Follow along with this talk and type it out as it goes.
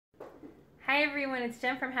Hi everyone, it's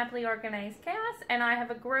Jen from Happily Organized Chaos, and I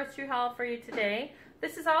have a grocery haul for you today.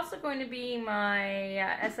 This is also going to be my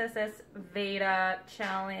SSS Veda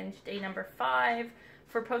challenge, day number 5,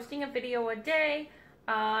 for posting a video a day.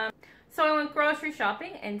 So I went grocery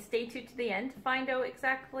shopping, and stay tuned to the end to find out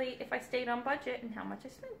exactly if I stayed on budget and how much I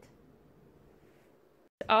spent.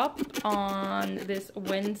 Up on this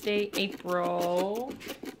Wednesday, April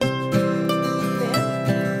 5th,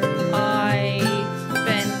 I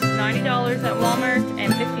spent $90 at Walmart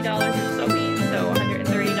and $50 at Sobeys, so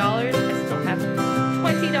 $130. I still have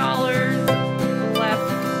 $20 left.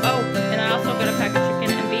 Oh, and I also got a pack of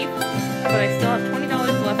chicken and beef, but I still have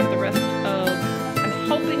 $20 left for the rest of, I'm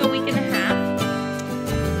hoping, a week and a half.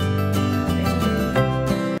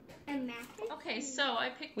 Okay, so I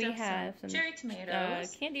picked up some cherry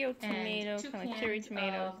tomatoes, candied tomatoes, kind of like cherry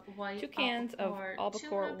tomatoes, 2 cans of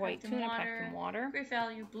albacore white tuna packed in water, great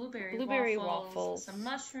value blueberry waffles, some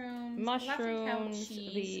mushrooms,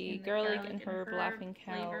 the garlic and herb laughing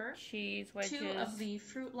cow cheese wedges, 2 of the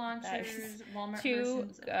fruit launchers, Walmart 2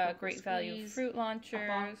 great value fruit launchers, a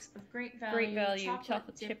box of great value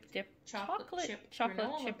chocolate chip dipped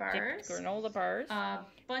granola bars,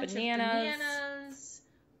 bunch of bananas.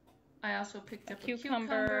 I also picked up a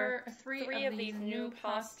cucumber, 3 of these new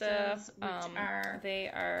pastas,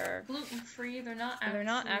 which are gluten-free. They're not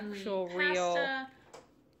actual pasta, real,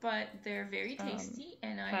 but they're very tasty,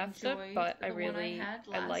 and I enjoyed the one I had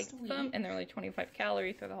last week. Them, and they're only 25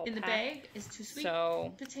 calories for the whole pack. In the bag is 2 sweet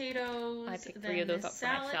potatoes. I picked 3 of those up for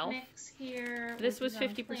myself. Mix here, this was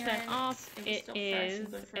 50% off. It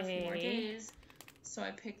is a... So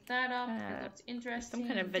I picked that up. It looked interesting. Some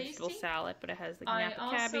kind of vegetable salad, but it has like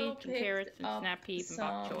napa cabbage and carrots and snap peas and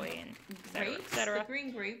bok choy and etc. The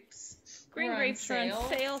green grapes. Green grapes are on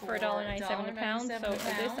sale for $1.97 a pound. So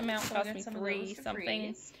this amount cost me 3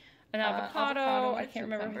 something. An avocado. I can't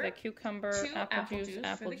remember the cucumber. Apple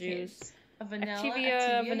juice.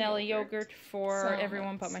 Activia vanilla yogurt for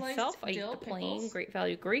everyone but myself. I eat the plain Great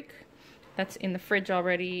Value Greek. That's in the fridge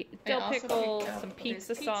already. Dill pickles. Some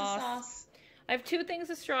pizza sauce. I have 2 things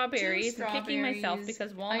of strawberries. I'm kicking myself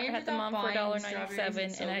because Walmart had them on for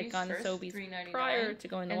 $1.97 and I had gone to Sobeys prior to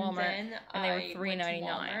going to Walmart and they were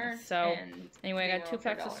 $3.99. So anyway, I got 2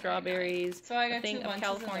 packs of strawberries, a thing of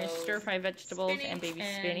California stir-fried vegetables and baby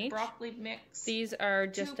spinach. These are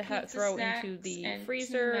just to throw into the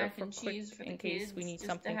freezer for quick in case we need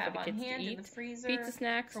something for the kids to eat. Pizza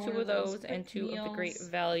snacks, 2 of those, and 2 of the Great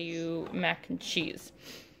Value mac and cheese.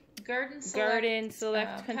 Garden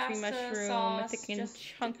Select Country Mushroom, thick and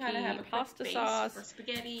chunky pasta sauce,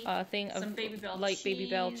 a thing of light Baby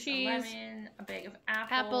Bell cheese, a bag of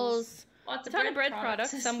apples, a ton of bread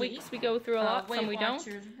products. Some weeks we go through a lot, some we don't.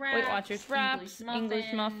 Weight Watchers wraps,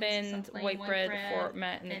 English muffins, white bread for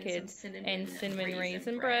Matt and the kids, and cinnamon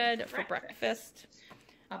raisin bread for breakfast.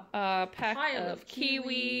 A pack of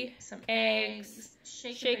kiwi, some eggs,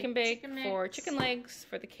 shake and bake for chicken legs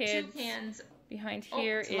for the kids. Behind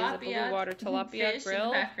here is a blue water tilapia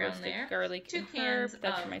grill, roasted garlic and herb.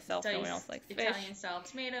 That's for myself, no one else likes fish.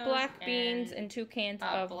 Black beans and 2 cans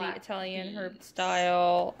of the Italian herb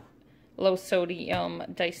style low sodium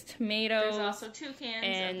diced tomatoes. There's also 2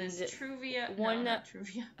 cans of this Truvia.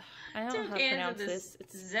 I don't know how to pronounce this.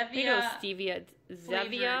 It's stevia,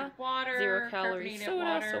 Zevia, water, 0 calorie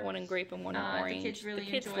soda, so 1 in grape and 1 in orange. The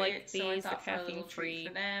kids like these, they're caffeine free,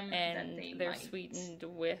 and they're sweetened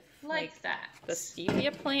with the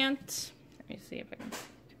stevia plant. Let me see if I can.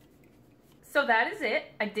 So that is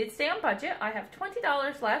it. I did stay on budget. I have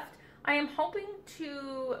 $20 left. I am hoping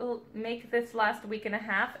to make this last week and a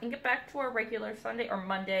half and get back to our regular Sunday or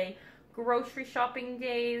Monday grocery shopping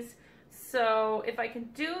days. So if I can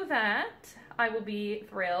do that, I will be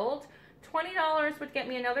thrilled. $20 would get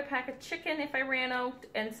me another pack of chicken if I ran out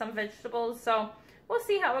and some vegetables. So we'll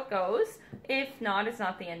see how it goes. If not, it's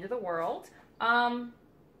not the end of the world.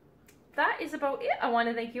 That is about it. I want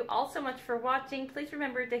to thank you all so much for watching. Please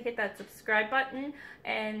remember to hit that subscribe button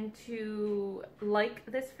and to like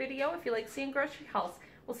this video if you like seeing grocery hauls.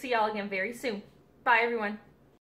 We'll see y'all again very soon. Bye, everyone.